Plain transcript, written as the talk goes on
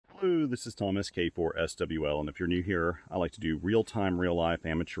Hello, this is Thomas K4SWL, and if you're new here, I like to do real-time, real-life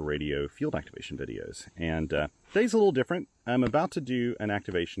amateur radio field activation videos. And today's a little different. I'm about to do an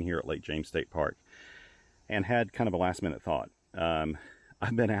activation here at Lake James State Park, and had kind of a last-minute thought.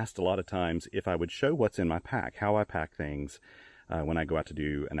 I've been asked a lot of times if I would show what's in my pack, how I pack things when I go out to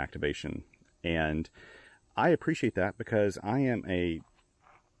do an activation. And I appreciate that because I am a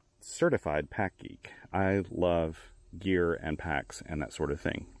certified pack geek. I love gear and packs and that sort of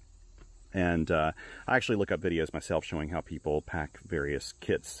thing. And I actually look up videos myself showing how people pack various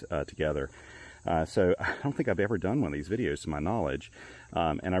kits together. So I don't think I've ever done one of these videos to my knowledge.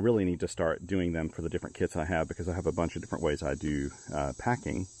 And I really need to start doing them for the different kits I have, because I have a bunch of different ways I do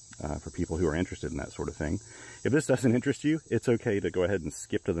packing for people who are interested in that sort of thing. If this doesn't interest you, it's okay to go ahead and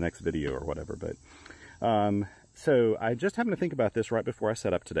skip to the next video or whatever. But so I just happened to think about this right before I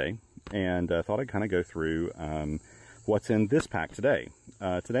set up today, and thought I'd kind of go through what's in this pack today.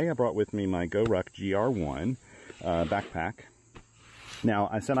 Today I brought with me my GoRuck GR1 backpack. Now,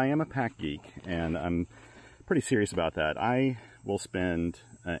 I said I am a pack geek, and I'm pretty serious about that. I will spend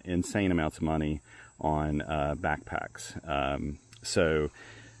insane amounts of money on backpacks. So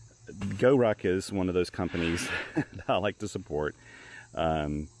GoRuck is one of those companies that I like to support.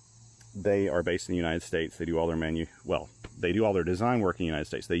 They are based in the United States. They do all their they do all their design work in the United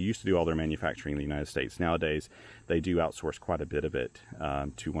States. They used to do all their manufacturing in the United States. Nowadays, they do outsource quite a bit of it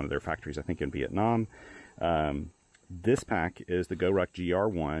to one of their factories, I think in Vietnam. This pack is the GoRuck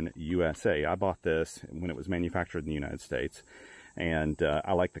GR1 USA. I bought this when it was manufactured in the United States, and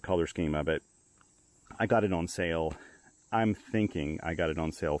I like the color scheme of it. I got it on sale. I'm thinking I got it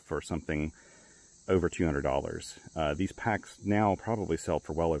on sale for something over $200. These packs now probably sell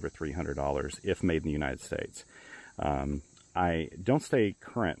for well over $300 if made in the United States. I don't stay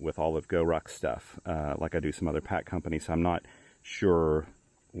current with all of GoRuck stuff like I do some other pack companies, so I'm not sure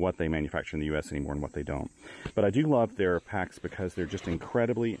what they manufacture in the US anymore and what they don't. But I do love their packs because they're just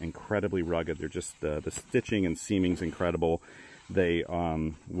incredibly rugged. They're just, the stitching and seaming's incredible. They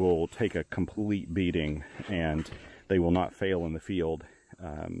will take a complete beating, and they will not fail in the field,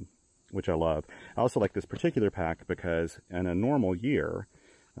 which I love. I also like this particular pack because in a normal year,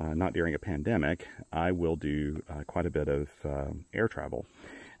 not during a pandemic, I will do quite a bit of air travel.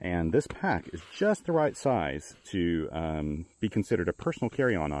 And this pack is just the right size to be considered a personal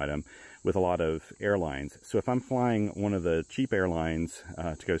carry-on item with a lot of airlines. So if I'm flying one of the cheap airlines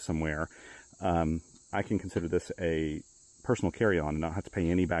to go somewhere, I can consider this a personal carry-on and not have to pay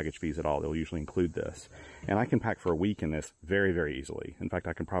any baggage fees at all. They'll usually include this. And I can pack for a week in this very easily. In fact,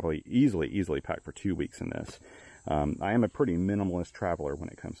 I can probably easily pack for 2 weeks in this. I am a pretty minimalist traveler when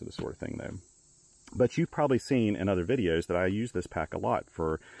it comes to this sort of thing, though. But you've probably seen in other videos that I use this pack a lot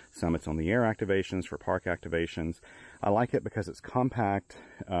for summits on the air activations, for park activations. I like it because it's compact.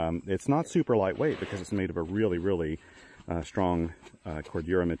 It's not super lightweight because it's made of a really strong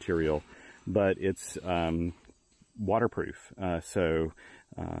Cordura material, but it's waterproof. So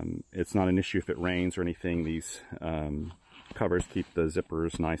it's not an issue if it rains or anything. These covers keep the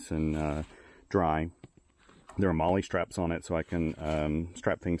zippers nice and dry. There are MOLLE straps on it, so I can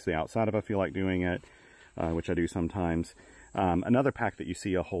strap things to the outside if I feel like doing it, which I do sometimes. Another pack that you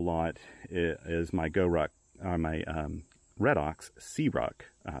see a whole lot is my GoRuck, my Redox C-Ruck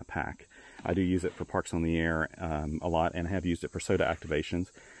pack. I do use it for parks on the air a lot, and have used it for soda activations.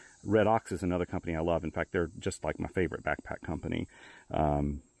 Redox is another company I love. In fact, they're just like my favorite backpack company.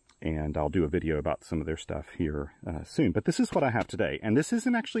 And I'll do a video about some of their stuff here soon. But this is what I have today. And this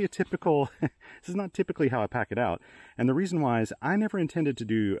isn't actually a typical, this is not typically how I pack it out. And the reason why is I never intended to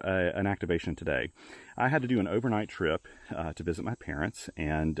do an activation today. I had to do an overnight trip to visit my parents,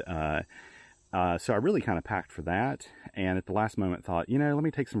 and so I really kind of packed for that, and at the last moment thought, you know, let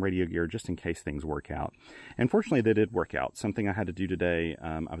me take some radio gear just in case things work out. And fortunately, they did work out. Something I had to do today,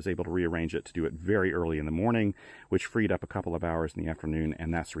 I was able to rearrange it to do it very early in the morning, which freed up a couple of hours in the afternoon,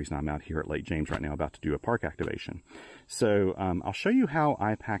 and that's the reason I'm out here at Lake James right now about to do a park activation. So I'll show you how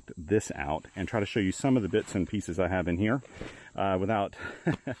I packed this out and try to show you some of the bits and pieces I have in here without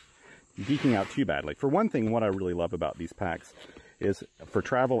geeking out too badly. For one thing, what I really love about these packs is, for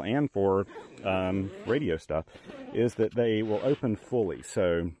travel and for radio stuff, is that they will open fully.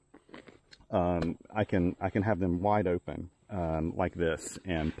 So I can have them wide open like this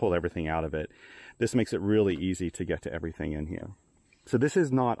and pull everything out of it. This makes it really easy to get to everything in here. So this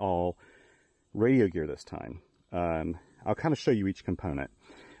is not all radio gear this time. I'll kind of show you each component.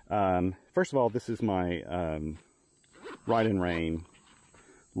 First of all, this is my Ride and Rain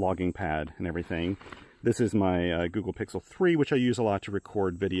logging pad and everything. This is my Google Pixel 3, which I use a lot to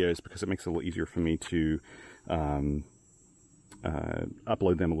record videos because it makes it a little easier for me to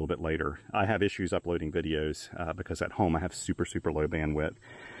upload them a little bit later. I have issues uploading videos because at home I have super low bandwidth.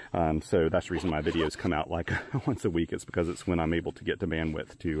 So that's the reason my videos come out like once a week. It's because it's when I'm able to get to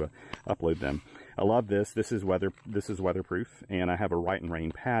bandwidth to upload them. I love this. This is weatherproof, and I have a Right and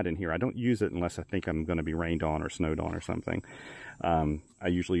Rain pad in here. I don't use it unless I think I'm going to be rained on or snowed on or something. I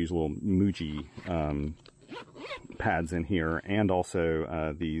usually use little Muji pads in here, and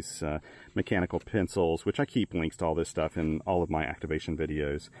also these mechanical pencils, which I keep links to all this stuff in all of my activation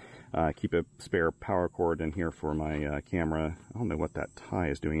videos. Keep a spare power cord in here for my camera. I don't know what that tie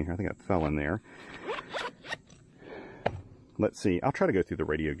is doing in here. I think it fell in there. Let's see. I'll try to go through the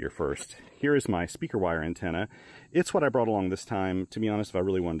radio gear first. Here is my speaker wire antenna. It's what I brought along this time. To be honest, if I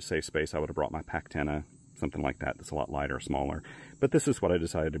really wanted to save space, I would have brought my pack antenna, something like that. That's a lot lighter, smaller. But this is what I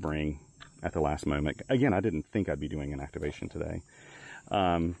decided to bring at the last moment. Again, I didn't think I'd be doing an activation today.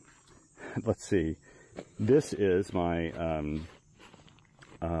 Let's see. This is my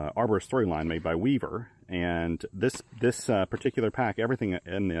arborist storyline made by Weaver, and this particular pack, everything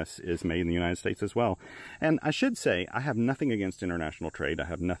in this is made in the United States as well. And I should say, I have nothing against international trade. I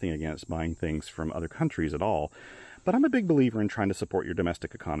have nothing against buying things from other countries at all. But I'm a big believer in trying to support your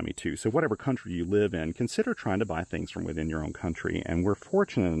domestic economy too. So whatever country you live in, consider trying to buy things from within your own country. And we're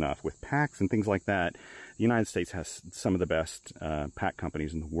fortunate enough with packs and things like that. The United States has some of the best pack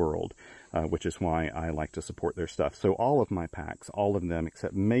companies in the world, which is why I like to support their stuff. So all of my packs, all of them,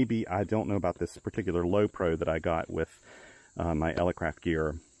 except maybe, I don't know about this particular Low Pro that I got with my Elecraft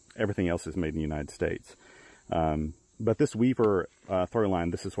gear. Everything else is made in the United States. But this Weaver throw line,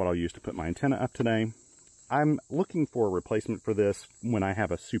 this is what I'll use to put my antenna up today. I'm looking for a replacement for this when I have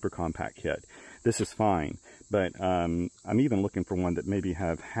a super compact kit. This is fine, but I'm even looking for one that maybe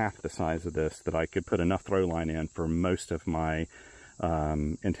have half the size of this, that I could put enough throw line in for most of my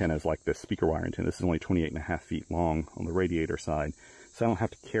antennas, like this speaker wire antenna. This is only 28.5 feet long on the radiator side, so I don't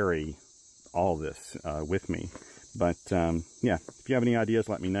have to carry all this with me. But yeah, if you have any ideas,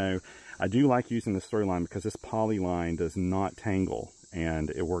 let me know. I do like using this throw line because this poly line does not tangle, and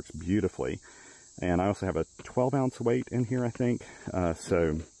it works beautifully. And I also have a 12-ounce weight in here, I think.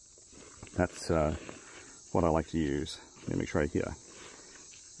 So that's what I like to use. Let me make sure it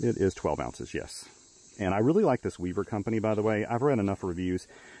is 12 ounces, yes. And I really like this Weaver company, by the way. I've read enough reviews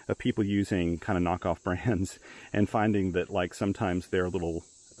of people using kind of knockoff brands and finding that, like, sometimes their little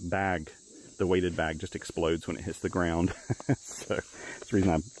bag, the weighted bag, just explodes when it hits the ground. So that's the reason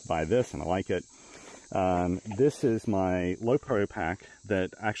I buy this, and I like it. This is my Low Pro pack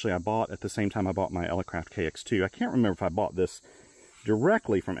that actually I bought at the same time I bought my Elecraft KX2. I can't remember if I bought this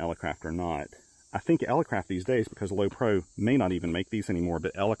directly from Elecraft or not. I think Elecraft these days, because Low Pro may not even make these anymore,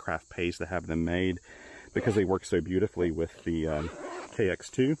 but Elecraft pays to have them made because they work so beautifully with the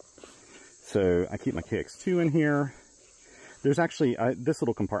KX2. So I keep my KX2 in here. There's actually, this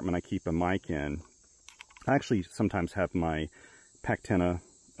little compartment I keep a mic in. I actually sometimes have my pack antenna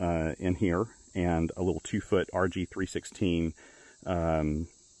in here, and a little 2-foot RG316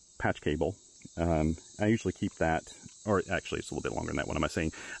 patch cable. I usually keep that, or actually it's a little bit longer than that. What am I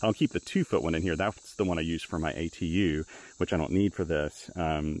saying? I'll keep the 2-foot one in here. That's the one I use for my ATU, which I don't need for this.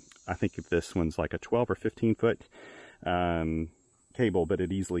 I think if this one's like a 12 or 15-foot cable, but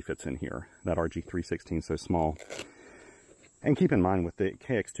it easily fits in here. That RG316 is so small. And keep in mind with the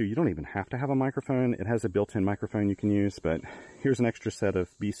KX2, you don't even have to have a microphone. It has a built-in microphone you can use, but here's an extra set of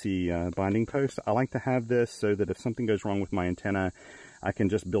BC binding posts. I like to have this so that if something goes wrong with my antenna, I can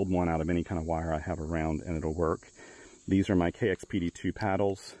just build one out of any kind of wire I have around and it'll work. These are my KXPD2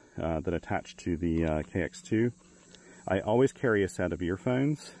 paddles that attach to the KX2. I always carry a set of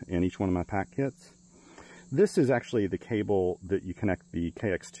earphones in each one of my pack kits. This is actually the cable that you connect the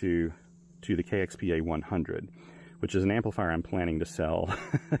KX2 to the KXPA100. Which is an amplifier I'm planning to sell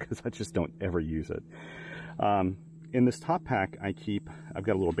because I just don't ever use it. In this top pack, I've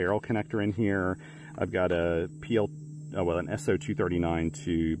got a little barrel connector in here. I've got a an SO239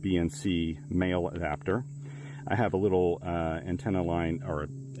 to BNC male adapter. I have a little antenna line or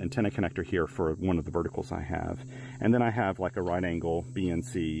antenna connector here for one of the verticals I have. And then I have like a right angle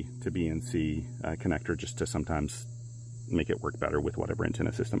BNC to BNC connector just to sometimes make it work better with whatever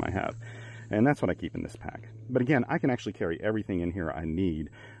antenna system I have. And that's what I keep in this pack. But again, I can actually carry everything in here I need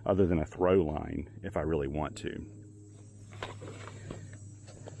other than a throw line if I really want to.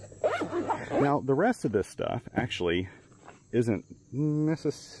 Now, the rest of this stuff actually isn't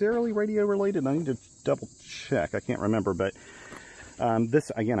necessarily radio related. I need to double check. I can't remember, but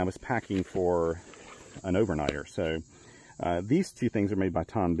this, again, I was packing for an overnighter. So these two things are made by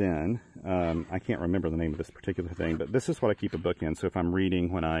Tom Ben. I can't remember the name of this particular thing, but this is what I keep a book in. So if I'm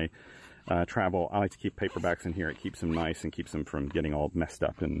reading when I travel, I like to keep paperbacks in here. It keeps them nice and keeps them from getting all messed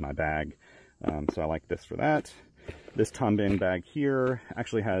up in my bag. So I like this for that. This Tom Bin bag here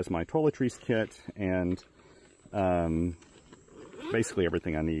actually has my toiletries kit and basically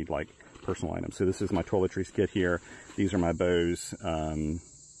everything I need, like personal items. So this is my toiletries kit here. These are my Bose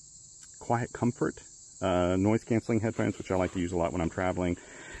Quiet Comfort noise canceling headphones, which I like to use a lot when I'm traveling.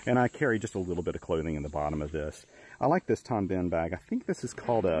 And I carry just a little bit of clothing in the bottom of this. I like this Tom Bin bag. I think this is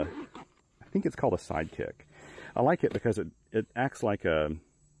called I think it's called a Sidekick. I like it because it acts like a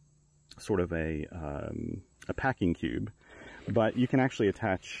sort of a packing cube, but you can actually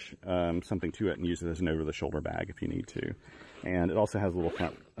attach something to it and use it as an over-the-shoulder bag if you need to. And it also has a little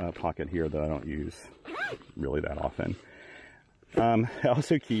front pocket here that I don't use really that often. I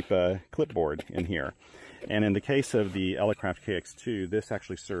also keep a clipboard in here. And in the case of the Elecraft KX2, this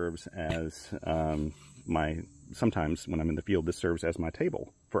actually serves as sometimes when I'm in the field, this serves as my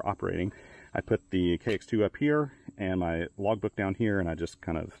table for operating. I put the KX2 up here and my logbook down here, and I just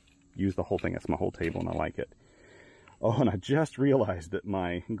kind of use the whole thing. That's my whole table, and I like it. Oh, and I just realized that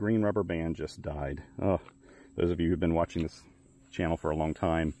my green rubber band just died. Oh, those of you who've been watching this channel for a long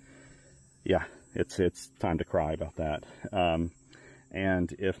time, yeah, it's time to cry about that.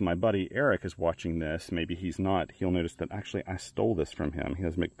 And if my buddy Eric is watching this, maybe he's not, he'll notice that actually I stole this from him. He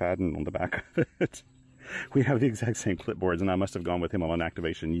has McFadden on the back of it. We have the exact same clipboards, and I must have gone with him on an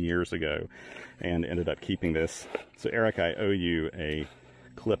activation years ago and ended up keeping this. So Eric, I owe you a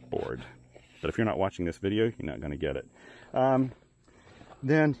clipboard. But if you're not watching this video, you're not going to get it.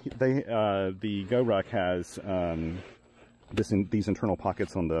 Then the GoRuck has these internal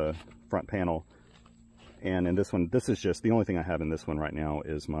pockets on the front panel. And in this one, this is just, the only thing I have in this one right now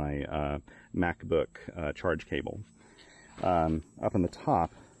is my MacBook charge cable. Up on the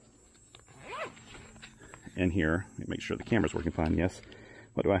top, in here, let me make sure the camera's working fine, yes.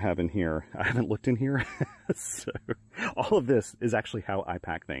 What do I have in here? I haven't looked in here. So all of this is actually how I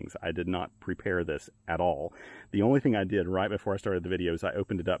pack things. I did not prepare this at all. The only thing I did right before I started the video is I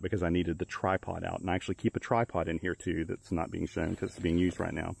opened it up because I needed the tripod out. And I actually keep a tripod in here too that's not being shown because it's being used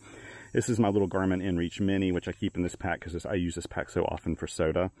right now. This is my little Garmin InReach Mini, which I keep in this pack because I use this pack so often for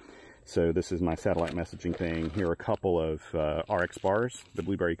soda. So this is my satellite messaging thing. Here are a couple of RX bars. The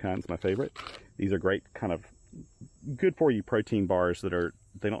blueberry kind's my favorite. These are great, kind of good for you protein bars that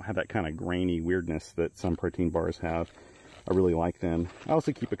they don't have that kind of grainy weirdness that some protein bars have. I really like them. I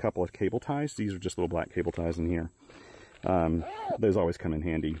also keep a couple of cable ties. These are just little black cable ties in here. Those always come in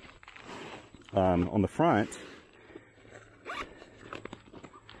handy. On the front,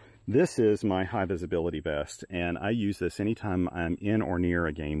 this is my high visibility vest, and I use this anytime I'm in or near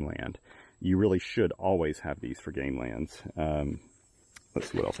a game land. You really should always have these for game lands. Let's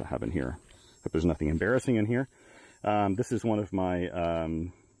see what else I have in here. Hope there's nothing embarrassing in here. This is one of my,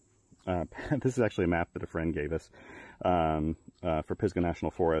 this is actually a map that a friend gave us for Pisgah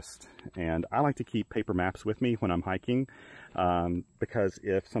National Forest. And I like to keep paper maps with me when I'm hiking because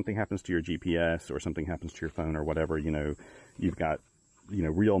if something happens to your GPS or something happens to your phone or whatever, you know, you've got, you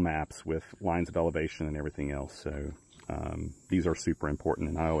know, real maps with lines of elevation and everything else. So these are super important,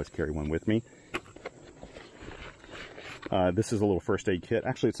 and I always carry one with me. This is a little first aid kit.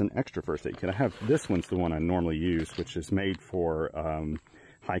 Actually, it's an extra first aid kit. I have, this one's the one I normally use, which is made for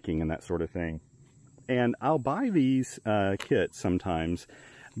hiking and that sort of thing. And I'll buy these kits sometimes,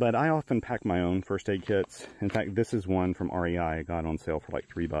 but I often pack my own first aid kits. In fact, this is one from REI I got on sale for like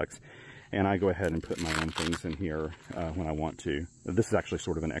 $3. And I go ahead and put my own things in here when I want to. This is actually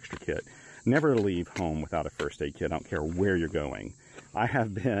sort of an extra kit. Never leave home without a first aid kit. I don't care where you're going. I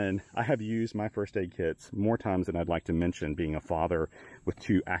have used my first aid kits more times than I'd like to mention, being a father with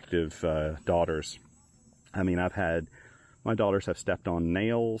 2 active daughters. I mean, my daughters have stepped on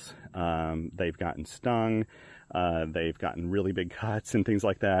nails, they've gotten stung, they've gotten really big cuts and things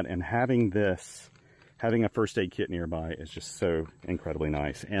like that, and having a first aid kit nearby is just so incredibly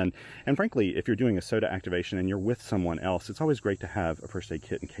nice. And frankly, if you're doing a soda activation and you're with someone else, it's always great to have a first aid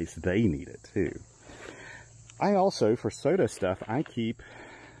kit in case they need it too. I also, for soda stuff, I keep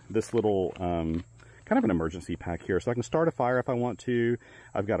this little kind of an emergency pack here, so I can start a fire if I want to.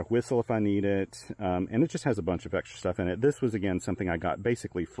 I've got a whistle if I need it, and it just has a bunch of extra stuff in it. This was, again, something I got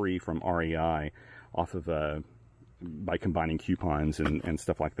basically free from REI off of by combining coupons and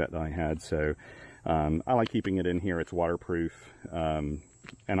stuff like that I had. So I like keeping it in here. It's waterproof, and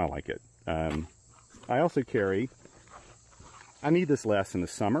I like it. I also carry, I need this less in the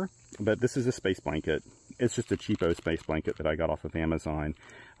summer, but this is a space blanket. It's just a cheapo space blanket that I got off of Amazon.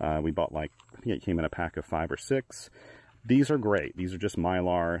 We bought, like, I think it came in a pack of 5 or 6. These are great. These are just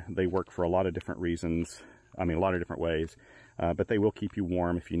Mylar. They work for a lot of different reasons. I mean, a lot of different ways. but they will keep you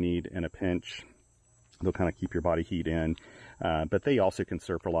warm if you need in a pinch. They'll kind of keep your body heat in, but they also can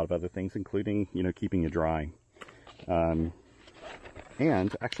serve for a lot of other things, including, you know, keeping you dry. And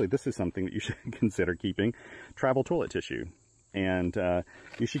actually, this is something that you should consider keeping: travel toilet tissue. And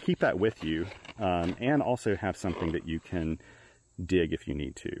you should keep that with you, and also have something that you can dig if you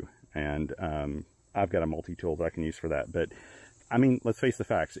need to. And I've got a multi-tool that I can use for that. But I mean, let's face the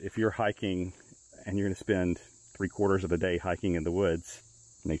facts. If you're hiking and you're going to spend 3/4 of the day hiking in the woods,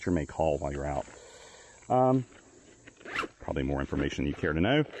 nature may call while you're out. Probably more information you care to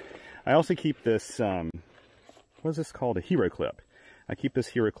know. I also keep this, what is this called? A hero clip. I keep this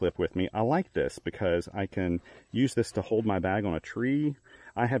hero clip with me. I like this because I can use this to hold my bag on a tree.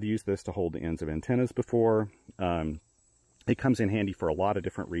 I have used this to hold the ends of antennas before. It comes in handy for a lot of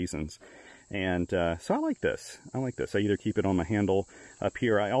different reasons. And so I like this. I like this. I either keep it on my handle up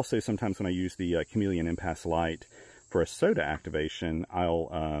here. I also, sometimes when I use the Chameleon Impasse Light for a soda activation,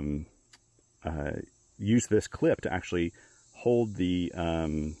 I'll use this clip to actually hold the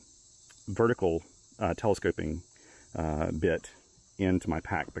vertical telescoping bit into my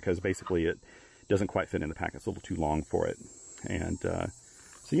pack, because basically it doesn't quite fit in the pack. It's a little too long for it. And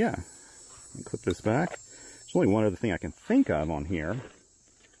so yeah, clip this back. There's only one other thing I can think of on here.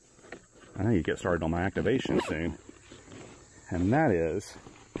 I know you get started on my activation soon. And that is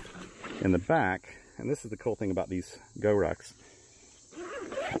in the back, and this is the cool thing about these GoRucks,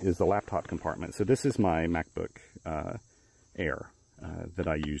 is the laptop compartment. So this is my MacBook Air that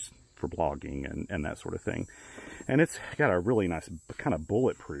I use for blogging and that sort of thing. And it's got a really nice kind of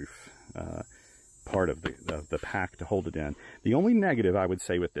bulletproof part of the pack to hold it in. The only negative I would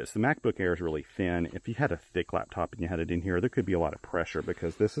say with this, the MacBook Air is really thin. If you had a thick laptop and you had it in here, there could be a lot of pressure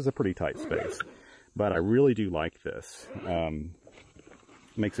because this is a pretty tight space. But I really do like this.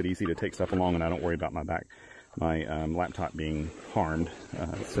 Makes it easy to take stuff along, and I don't worry about my laptop being harmed.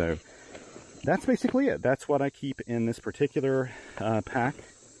 So that's basically it. That's what I keep in this particular pack.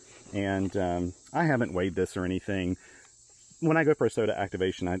 And I haven't weighed this or anything. When I go for a soda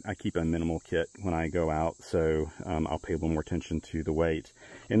activation, I keep a minimal kit when I go out, so I'll pay a little more attention to the weight.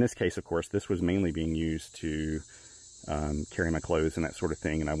 In this case, of course, this was mainly being used to carry my clothes and that sort of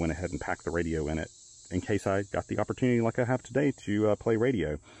thing, and I went ahead and packed the radio in it in case I got the opportunity, like I have today, to play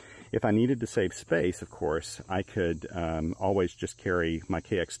radio. If I needed to save space, of course, I could always just carry my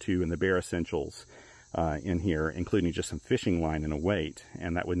KX2 and the bare essentials in here, including just some fishing line and a weight,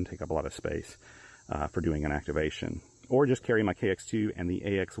 and that wouldn't take up a lot of space for doing an activation. Or just carry my KX2 and the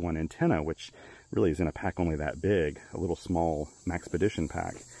AX1 antenna, which really is in a pack only that big, a little small Maxpedition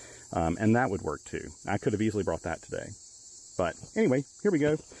pack, and that would work too. I could have easily brought that today. But anyway, here we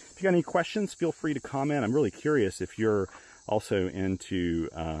go. If you got any questions, feel free to comment. I'm really curious if you're also into,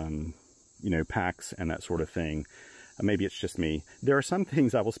 you know, packs and that sort of thing. Maybe it's just me. There are some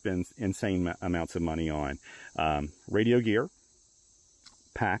things I will spend insane amounts of money on. Radio gear,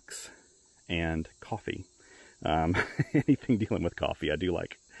 packs, and coffee. Anything dealing with coffee, I do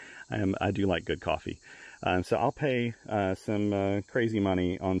like good coffee. So I'll pay some crazy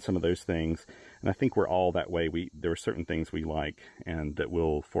money on some of those things. And I think we're all that way. There are certain things we like and that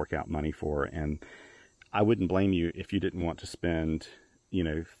we'll fork out money for. And I wouldn't blame you if you didn't want to spend, you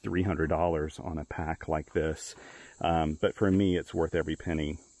know, $300 on a pack like this. But for me, it's worth every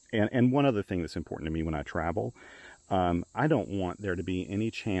penny. And one other thing that's important to me when I travel, I don't want there to be any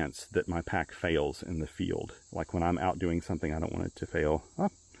chance that my pack fails in the field. Like when I'm out doing something, I don't want it to fail. Oh,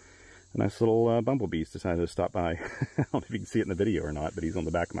 a nice little bumblebee's decided to stop by. I don't know if you can see it in the video or not, but he's on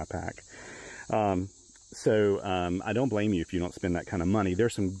the back of my pack. I don't blame you if you don't spend that kind of money.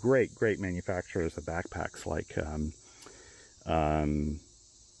 There's some great manufacturers of backpacks like,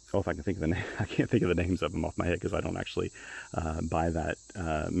 oh, if I can think of the name, I can't think of the names of them off my head because I don't actually buy that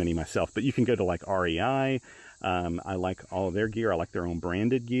many myself. But you can go to like REI. I like all of their gear. I like their own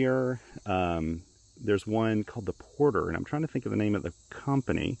branded gear. There's one called the Porter, and I'm trying to think of the name of the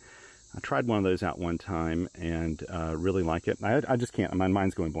company. I tried one of those out one time and really like it. I just can't. My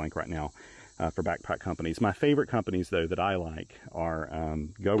mind's going blank right now for backpack companies. My favorite companies, though, that I like are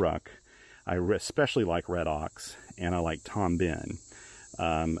GoRuck. I especially like Red Ox, and I like Tom Ben.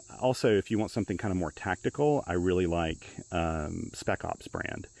 Also, if you want something kind of more tactical, I really like Spec Ops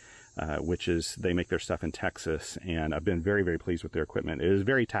brand, which is, they make their stuff in Texas, and I've been very pleased with their equipment. It is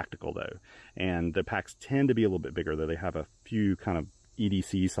very tactical, though, and the packs tend to be a little bit bigger, though they have a few kind of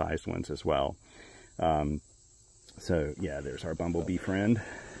EDC sized ones as well. So yeah, there's our bumblebee friend.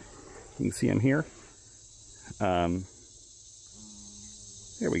 You can see him here.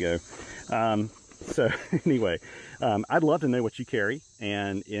 There we go. So anyway, I'd love to know what you carry.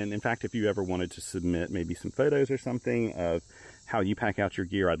 And in fact, if you ever wanted to submit maybe some photos or something of how you pack out your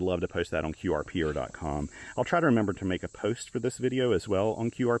gear, I'd love to post that on qrpr.com. I'll try to remember to make a post for this video as well on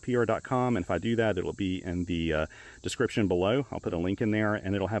qrpr.com. And if I do that, it'll be in the description below. I'll put a link in there,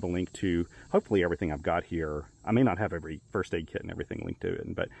 and it'll have a link to hopefully everything I've got here. I may not have every first aid kit and everything linked to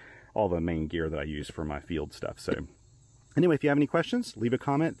it, but all the main gear that I use for my field stuff. So anyway, if you have any questions, leave a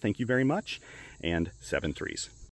comment. Thank you very much, and 7 threes.